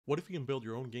What if you can build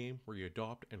your own game where you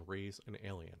adopt and raise an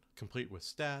alien, complete with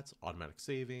stats, automatic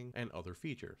saving, and other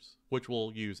features, which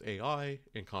will use AI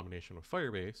in combination with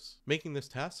Firebase, making this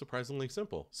task surprisingly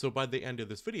simple. So by the end of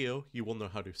this video, you will know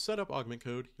how to set up Augment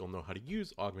Code, you'll know how to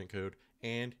use Augment Code,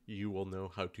 and you will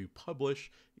know how to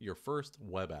publish your first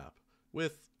web app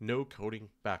with no coding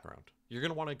background. You're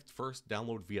going to want to first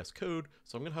download VS Code,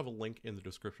 so I'm going to have a link in the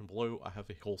description below. I have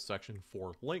a whole section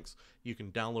for links. You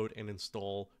can download and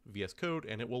install VS Code,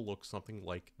 and it will look something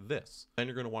like this. Then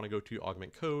you're going to want to go to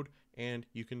Augment Code, and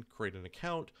you can create an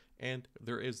account, and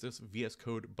there is this VS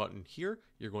Code button here.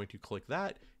 You're going to click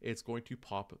that. It's going to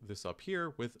pop this up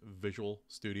here with Visual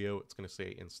Studio. It's going to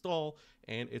say install,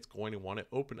 and it's going to want to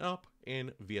open up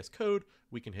in VS Code.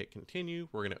 We can hit continue.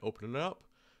 We're going to open it up,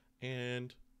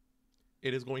 and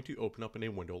it is going to open up in a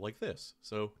window like this.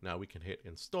 So now we can hit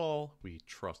install, we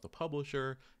trust the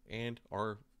publisher, and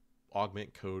our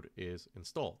Augment Code is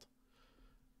installed.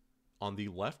 On the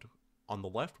left,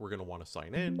 we're going to want to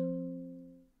sign in.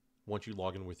 Once you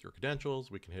log in with your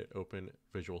credentials, we can hit open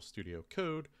Visual Studio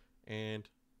Code, and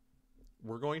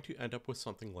we're going to end up with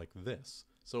something like this.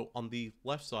 So on the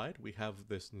left side, we have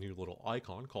this new little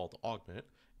icon called Augment,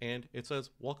 and it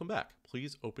says, welcome back.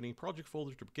 Please open a project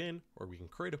folder to begin, or we can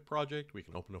create a project, we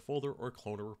can open a folder, or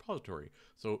clone a repository.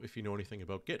 So if you know anything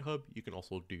about GitHub, you can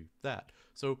also do that.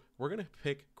 So we're going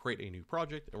to create a new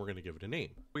project, and we're going to give it a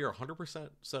name. We are 100%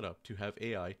 set up to have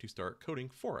AI to start coding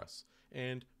for us.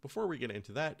 And before we get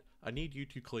into that, I need you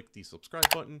to click the subscribe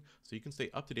button so you can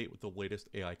stay up to date with the latest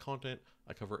AI content.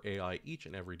 I cover AI each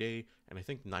and every day, and I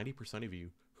think 90% of you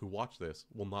who watch this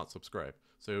will not subscribe.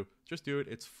 So just do it.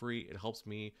 It's free. It helps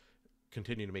me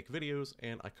continue to make videos,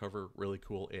 and I cover really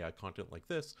cool AI content like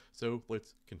this. So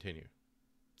let's continue.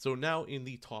 So now in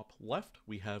the top left,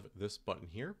 we have this button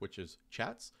here, which is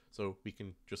chats. So we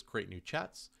can just create new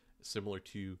chats similar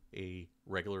to a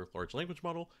regular large language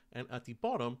model. And at the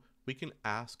bottom, we can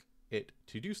ask it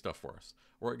to do stuff for us.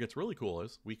 Where it gets really cool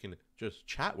is we can just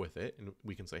chat with it, and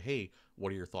we can say, hey,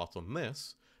 what are your thoughts on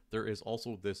this? There is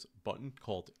also this button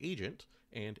called agent,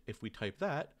 and if we type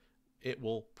that, it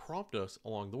will prompt us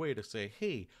along the way to say,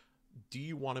 hey, do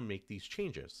you want to make these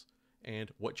changes?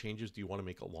 And what changes do you want to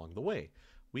make along the way?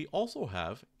 We also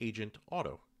have Agent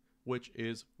Auto, which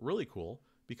is really cool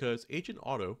because Agent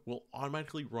Auto will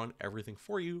automatically run everything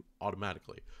for you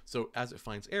automatically. So as it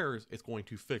finds errors, it's going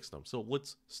to fix them. So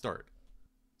let's start.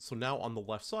 So now on the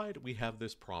left side, we have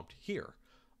this prompt here.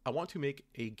 I want to make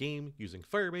a game using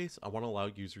Firebase. I want to allow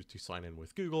users to sign in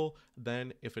with Google.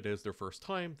 Then if it is their first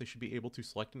time, they should be able to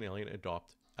select an alien and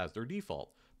adopt as their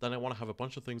default. Then I want to have a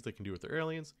bunch of things they can do with their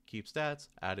aliens, keep stats,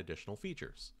 add additional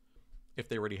features. If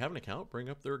they already have an account, bring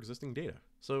up their existing data.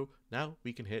 So now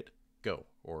we can hit go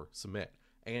or submit.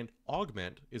 And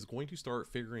Augment is going to start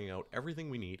figuring out everything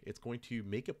we need. It's going to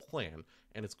make a plan,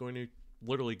 and it's going to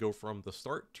literally go from the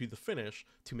start to the finish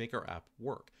to make our app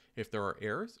work. If there are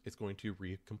errors, it's going to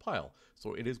recompile.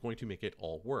 So it is going to make it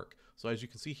all work. So as you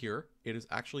can see here, it is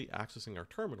actually accessing our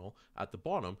terminal at the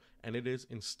bottom, and it is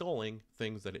installing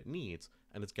things that it needs,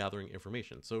 and it's gathering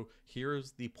information. So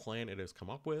here's the plan it has come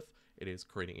up with. It is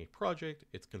creating a project.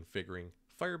 It's configuring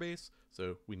Firebase.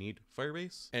 So we need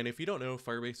Firebase. And if you don't know,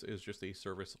 Firebase is just a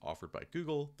service offered by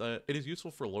Google that it is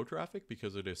useful for low traffic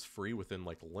because it is free within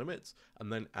like limits.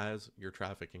 And then as your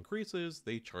traffic increases,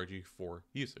 they charge you for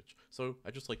usage. So I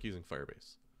just like using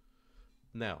Firebase.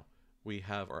 Now we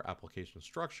have our application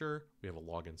structure. We have a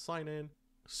login sign in.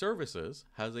 Services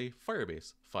has a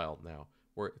Firebase file now,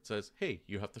 where it says, hey,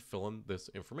 you have to fill in this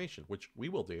information, which we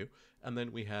will do. And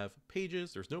then we have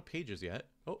pages. There's no pages yet.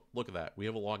 Oh, look at that. We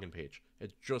have a login page.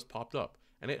 It just popped up,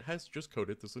 and it has just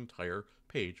coded this entire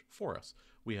page for us.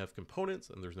 We have components,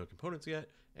 and there's no components yet.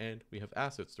 And we have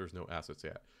assets. There's no assets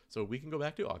yet. So we can go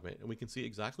back to Augment, and we can see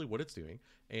exactly what it's doing.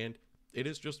 And it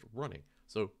is just running.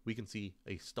 So we can see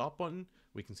a stop button.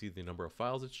 We can see the number of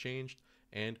files it's changed,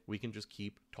 and we can just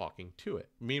keep talking to it.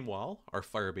 Meanwhile, our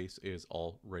Firebase is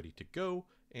all ready to go,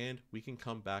 and we can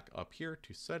come back up here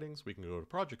to settings. We can go to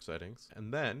project settings,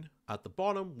 and then at the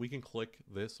bottom, we can click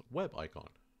this web icon.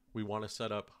 We want to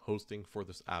set up hosting for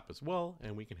this app as well,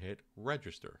 and we can hit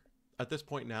register. At this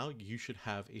point now, you should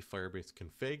have a Firebase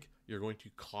config. You're going to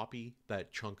copy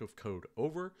that chunk of code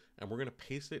over, and we're going to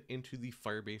paste it into the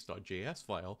firebase.js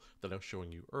file that I was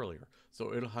showing you earlier.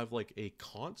 So it'll have like a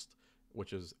const,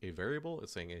 which is a variable.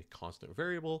 It's saying a constant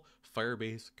variable,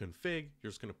 Firebase config.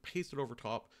 You're just going to paste it over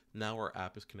top. Now our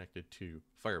app is connected to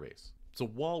Firebase. So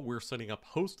while we're setting up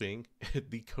hosting,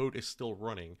 the code is still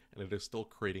running, and it is still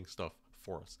creating stuff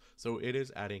for us. So it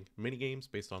is adding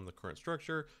minigames based on the current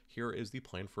structure. Here is the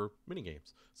plan for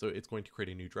minigames. So it's going to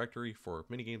create a new directory for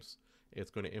minigames,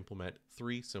 it's going to implement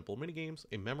 3 simple minigames,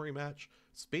 a memory match,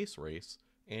 space race,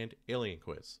 and alien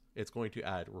quiz. It's going to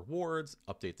add rewards,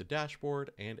 update the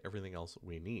dashboard, and everything else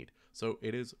we need. So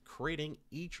it is creating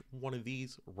each one of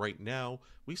these right now.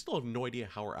 We still have no idea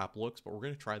how our app looks, but we're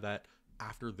going to try that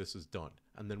after this is done.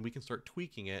 And then we can start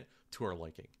tweaking it to our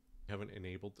liking. We haven't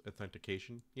enabled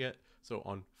authentication yet. So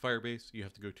on Firebase, you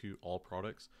have to go to all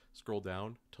products, scroll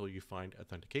down till you find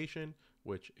authentication,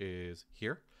 which is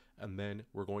here. And then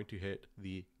we're going to hit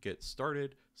the get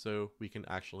started so we can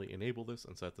actually enable this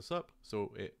and set this up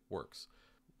so it works.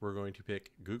 We're going to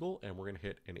pick Google and we're going to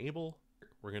hit enable.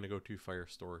 We're going to go to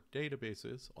Firestore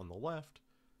databases on the left,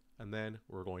 and then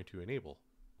we're going to enable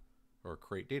or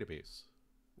create database.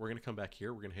 We're going to come back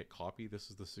here. We're going to hit copy. This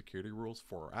is the security rules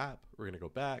for our app. We're going to go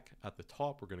back at the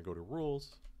top. We're going to go to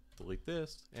rules, delete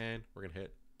this, and we're going to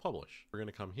hit publish. We're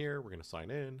going to come here. We're going to sign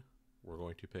in. We're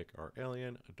going to pick our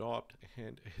alien, adopt,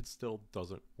 and it still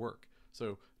doesn't work.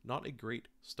 So not a great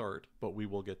start, but we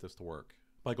will get this to work.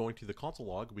 By going to the console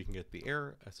log, we can get the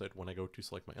error. I said when I go to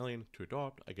select my alien to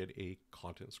adopt, I get a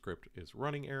content script is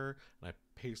running error, and I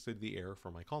pasted the error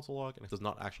from my console log, and it does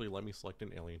not actually let me select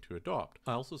an alien to adopt.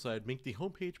 I also said make the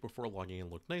homepage before logging in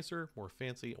look nicer, more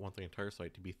fancy. I want the entire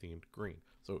site to be themed green.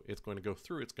 So it's going to go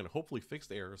through, it's going to hopefully fix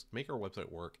the errors, make our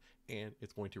website work, and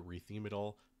it's going to retheme it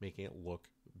all, making it look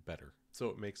better. So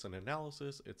it makes an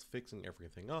analysis, it's fixing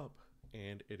everything up,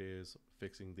 and it is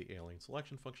fixing the alien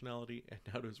selection functionality, and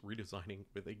now it is redesigning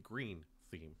with a green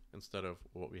theme instead of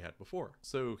what we had before.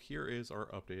 So here is our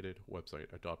updated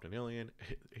website, Adopt an Alien.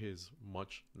 It is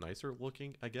much nicer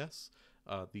looking, I guess.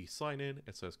 The sign in,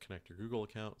 it says connect your Google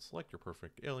account, select your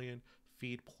perfect alien,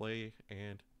 feed, play,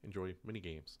 and enjoy mini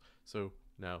games. So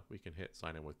now we can hit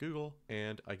sign in with Google,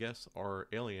 and I guess our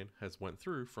alien has went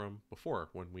through from before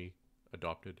when we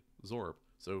adopted Zorb.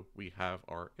 So we have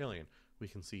our alien. We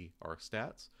can see our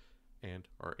stats, and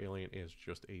our alien is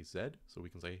just a Z, so we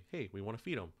can say, hey, we want to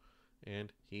feed him,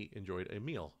 and he enjoyed a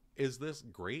meal. Is this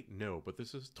great? No, but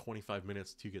this is 25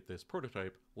 minutes to get this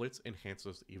prototype. Let's enhance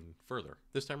this even further.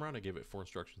 This time around, I gave it 4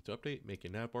 instructions to update, make a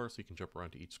nav bar so you can jump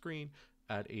around to each screen,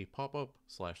 add a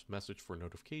pop-up/message for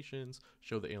notifications,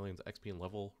 show the alien's XP and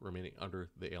level remaining under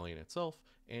the alien itself,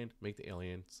 and make the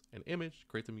aliens an image,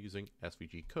 create them using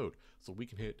SVG code. So we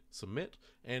can hit submit,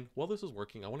 and while this is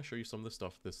working, I want to show you some of the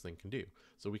stuff this thing can do.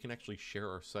 So we can actually share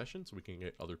our session, so we can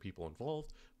get other people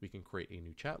involved. We can create a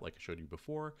new chat like I showed you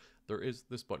before. There is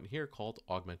this button here called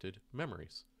Augmented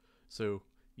Memories. So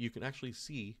you can actually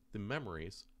see the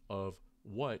memories of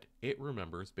what it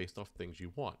remembers based off things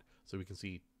you want. So we can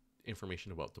see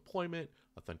information about deployment,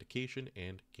 authentication,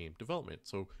 and game development.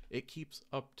 So it keeps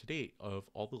up to date of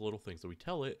all the little things that we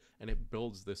tell it, and it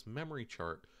builds this memory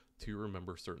chart to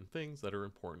remember certain things that are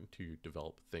important to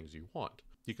develop things you want.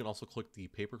 You can also click the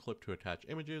paperclip to attach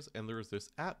images, and there is this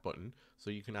app button, so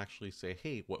you can actually say,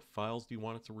 hey, what files do you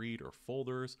want it to read, or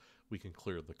folders? We can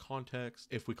clear the context.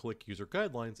 If we click user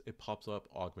guidelines, it pops up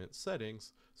Augment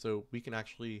Settings, so we can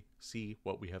actually see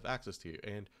what we have access to.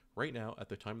 And right now, at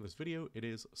the time of this video, it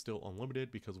is still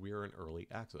unlimited because we are in early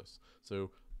access.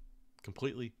 So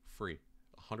completely free,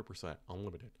 100%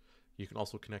 unlimited. You can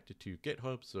also connect it to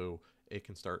GitHub, so it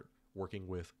can start working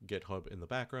with GitHub in the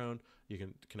background. You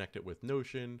can connect it with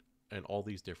Notion and all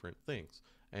these different things.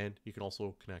 And you can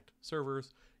also connect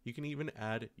servers. You can even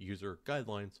add user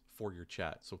guidelines for your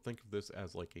chat. So think of this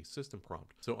as like a system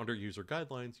prompt. So under user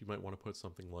guidelines, you might want to put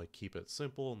something like keep it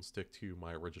simple and stick to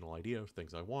my original idea of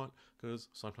things I want, because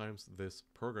sometimes this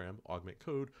program, Augment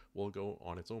Code, will go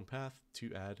on its own path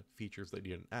to add features that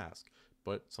you didn't ask.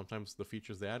 But sometimes the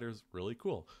features they add is really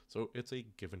cool. So it's a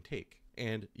give and take.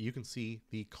 And you can see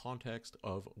the context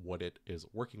of what it is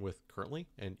working with currently,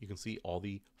 and you can see all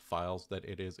the files that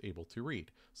it is able to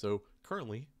read. So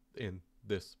currently in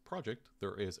this project,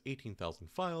 there is 18,000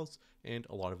 files, and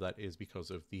a lot of that is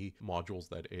because of the modules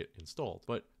that it installed.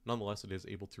 But nonetheless, it is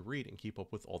able to read and keep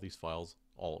up with all these files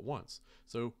all at once.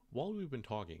 So while we've been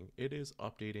talking, it is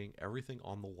updating everything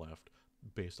on the left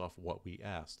based off what we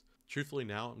asked. Truthfully,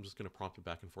 now I'm just going to prompt it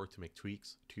back and forth to make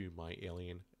tweaks to my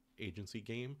Alien agency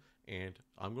game, and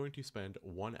I'm going to spend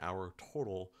 1 hour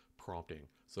total prompting.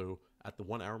 So at the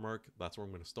 1 hour mark, that's where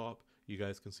I'm going to stop. You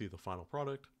guys can see the final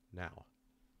product now.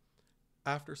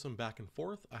 After some back and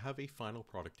forth, I have a final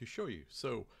product to show you.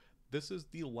 So this is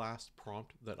the last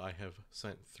prompt that I have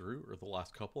sent through, or the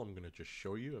last couple. I'm going to just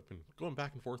show you. I've been going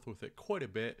back and forth with it quite a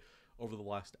bit over the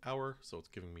last hour, so it's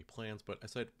giving me plans, but I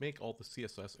said make all the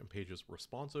CSS and pages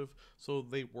responsive so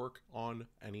they work on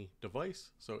any device.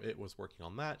 So it was working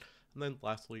on that. And then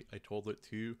lastly, I told it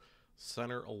to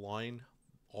center align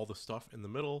all the stuff in the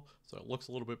middle so it looks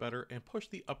a little bit better, and push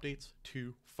the updates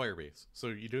to Firebase. So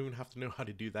you don't even have to know how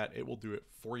to do that. It will do it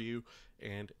for you,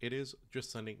 and it is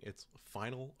just sending its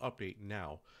final update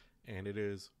now, and it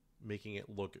is making it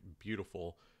look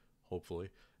beautiful, hopefully,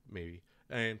 maybe.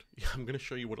 And I'm going to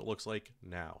show you what it looks like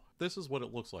now. This is what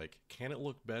it looks like. Can it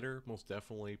look better? Most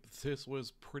definitely. But this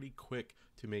was pretty quick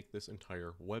to make this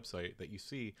entire website that you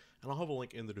see, and I'll have a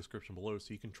link in the description below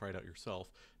so you can try it out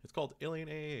yourself. It's called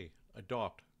AlienAA,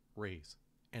 Adopt, Raise,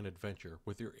 and Adventure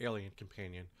with your alien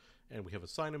companion. And we have a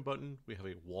sign-in button, we have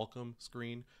a welcome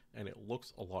screen, and it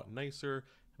looks a lot nicer,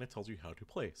 and it tells you how to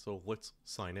play. So let's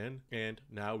sign in, and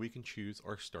now we can choose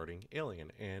our starting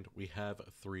alien, and we have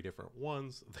 3 different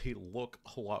ones. They look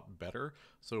a lot better,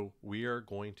 so we are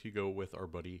going to go with our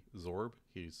buddy Zorb.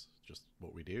 He's just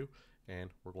what we do, and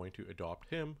we're going to adopt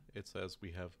him. It says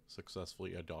we have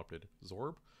successfully adopted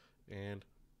Zorb, and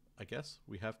I guess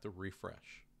we have to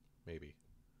refresh, maybe.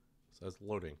 It says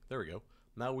loading. There we go.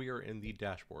 Now we are in the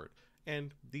dashboard,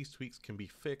 and these tweaks can be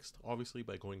fixed obviously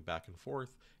by going back and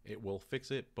forth. It will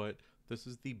fix it, but this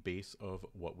is the base of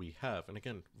what we have. And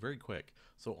again, very quick.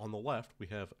 So on the left we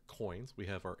have coins, we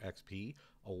have our XP,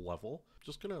 a level.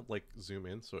 Just gonna like zoom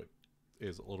in so it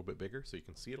is a little bit bigger so you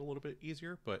can see it a little bit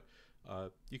easier, but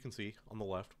you can see on the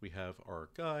left we have our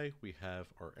guy, we have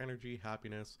our energy,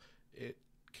 happiness. It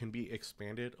can be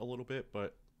expanded a little bit,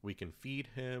 but we can feed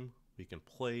him, we can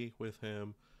play with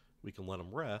him, we can let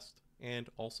him rest, and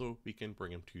also we can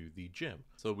bring him to the gym.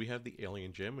 So we have the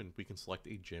alien gym, and we can select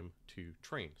a gym to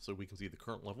train. So we can see the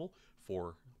current level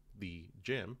for the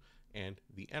gym and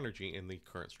the energy and the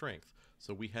current strength.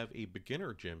 So we have a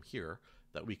beginner gym here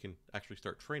that we can actually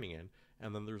start training in,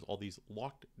 and then there's all these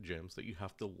locked gyms that you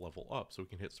have to level up. So we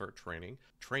can hit start training.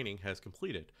 Training has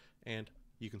completed, and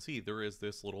you can see there is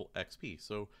this little XP.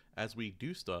 So as we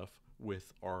do stuff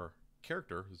with our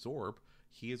character, Zorb,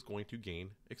 he is going to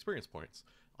gain experience points.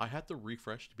 I had to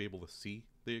refresh to be able to see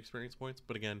the experience points,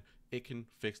 but again, it can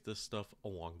fix this stuff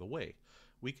along the way.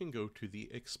 We can go to the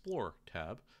Explore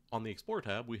tab. On the Explore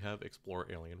tab, we have Explore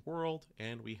Alien World,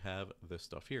 and we have this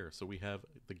stuff here. So we have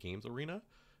the games arena,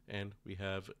 and we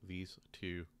have these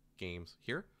 2 games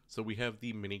here. So we have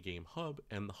the mini game hub,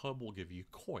 and the hub will give you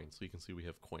coins. So you can see we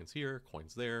have coins here,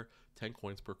 coins there, 10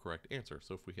 coins per correct answer.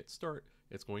 So if we hit start,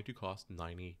 it's going to cost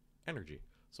 90 energy.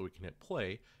 So we can hit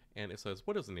play, and it says,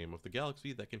 what is the name of the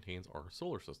galaxy that contains our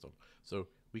solar system? So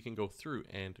we can go through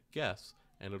and guess,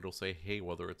 and it'll say, hey,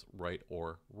 whether it's right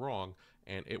or wrong,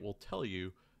 and it will tell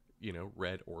you, you know,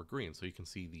 red or green, so you can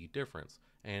see the difference.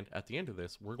 And at the end of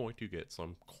this, we're going to get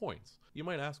some coins. You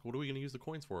might ask, what are we going to use the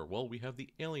coins for? Well, we have the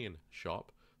alien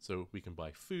shop, so we can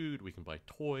buy food, we can buy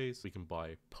toys, we can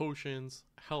buy potions,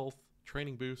 health,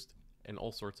 training boost, and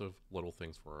all sorts of little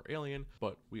things for our alien.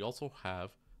 But we also have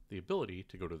the ability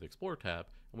to go to the Explore tab,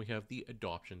 and we have the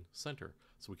Adoption Center.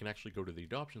 So we can actually go to the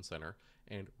Adoption Center,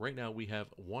 and right now we have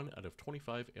 1 out of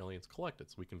 25 aliens collected.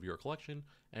 So we can view our collection,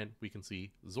 and we can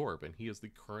see Zorb, and he is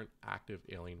the current active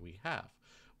alien we have.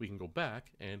 We can go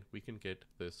back, and we can get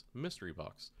this mystery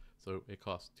box. So it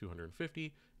costs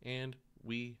 250, and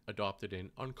we adopted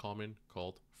an uncommon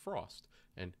called Frost,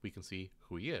 and we can see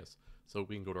who he is. So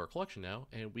we can go to our collection now,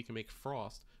 and we can make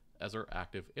Frost as our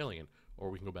active alien, or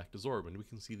we can go back to Zorb and we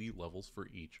can see the levels for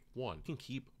each one. You can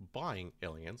keep buying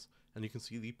aliens, and you can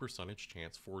see the percentage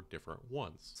chance for different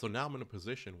ones. So now I'm in a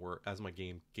position where as my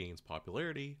game gains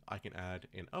popularity, I can add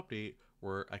an update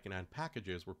where I can add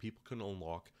packages where people can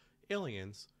unlock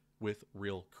aliens with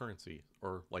real currency,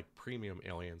 or like premium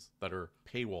aliens that are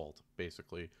paywalled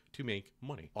basically to make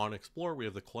money. On Explore, we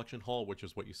have the collection hall, which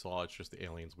is what you saw. It's just the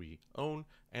aliens we own.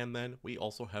 And then we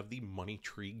also have the money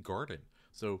tree garden.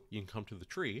 So you can come to the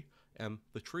tree, and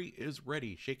the tree is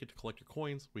ready. Shake it to collect your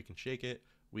coins. We can shake it.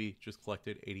 We just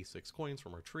collected 86 coins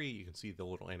from our tree. You can see the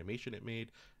little animation it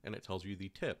made, and it tells you the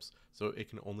tips. So it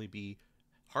can only be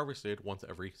harvested once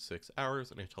every 6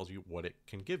 hours, and it tells you what it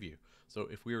can give you. So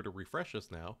if we were to refresh this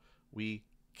now, we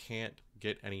can't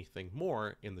get anything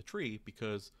more in the tree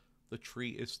because the tree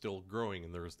is still growing,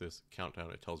 and there's this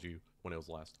countdown. It tells you when it was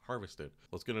last harvested.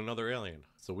 Let's get another alien.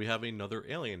 So we have another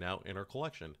alien now in our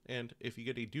collection, and if you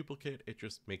get a duplicate, it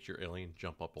just makes your alien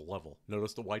jump up a level.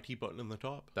 Notice the YT button in the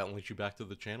top? That links you back to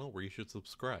the channel where you should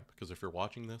subscribe, because if you're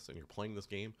watching this and you're playing this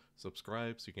game,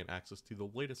 subscribe so you get access to the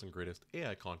latest and greatest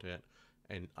AI content,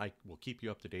 and I will keep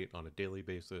you up to date on a daily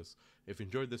basis. If you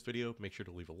enjoyed this video, make sure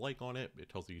to leave a like on it. It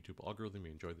tells the YouTube algorithm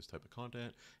you enjoy this type of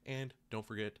content, and don't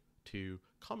forget to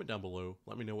comment down below.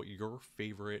 Let me know what your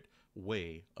favorite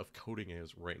way of coding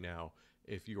is right now,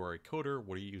 If you are a coder,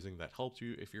 what are you using that helps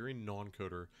you? If you're a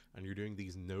non-coder and you're doing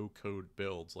these no-code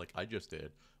builds like I just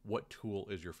did, what tool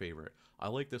is your favorite? I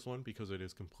like this one because it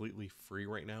is completely free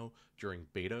right now during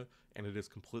beta, and it is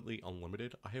completely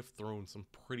unlimited. I have thrown some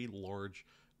pretty large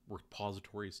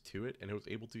repositories to it, and it was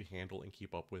able to handle and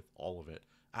keep up with all of it.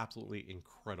 Absolutely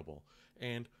incredible.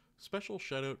 And special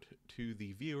shout out to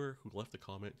the viewer who left a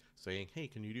comment saying, hey,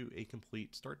 can you do a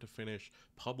complete start to finish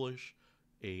publish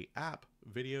a app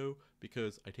video,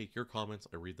 because I take your comments,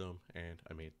 I read them, and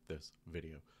I made this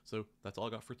video. So that's all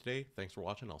I got for today. Thanks for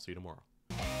watching. I'll see you tomorrow.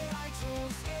 AI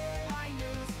tools, AI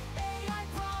news.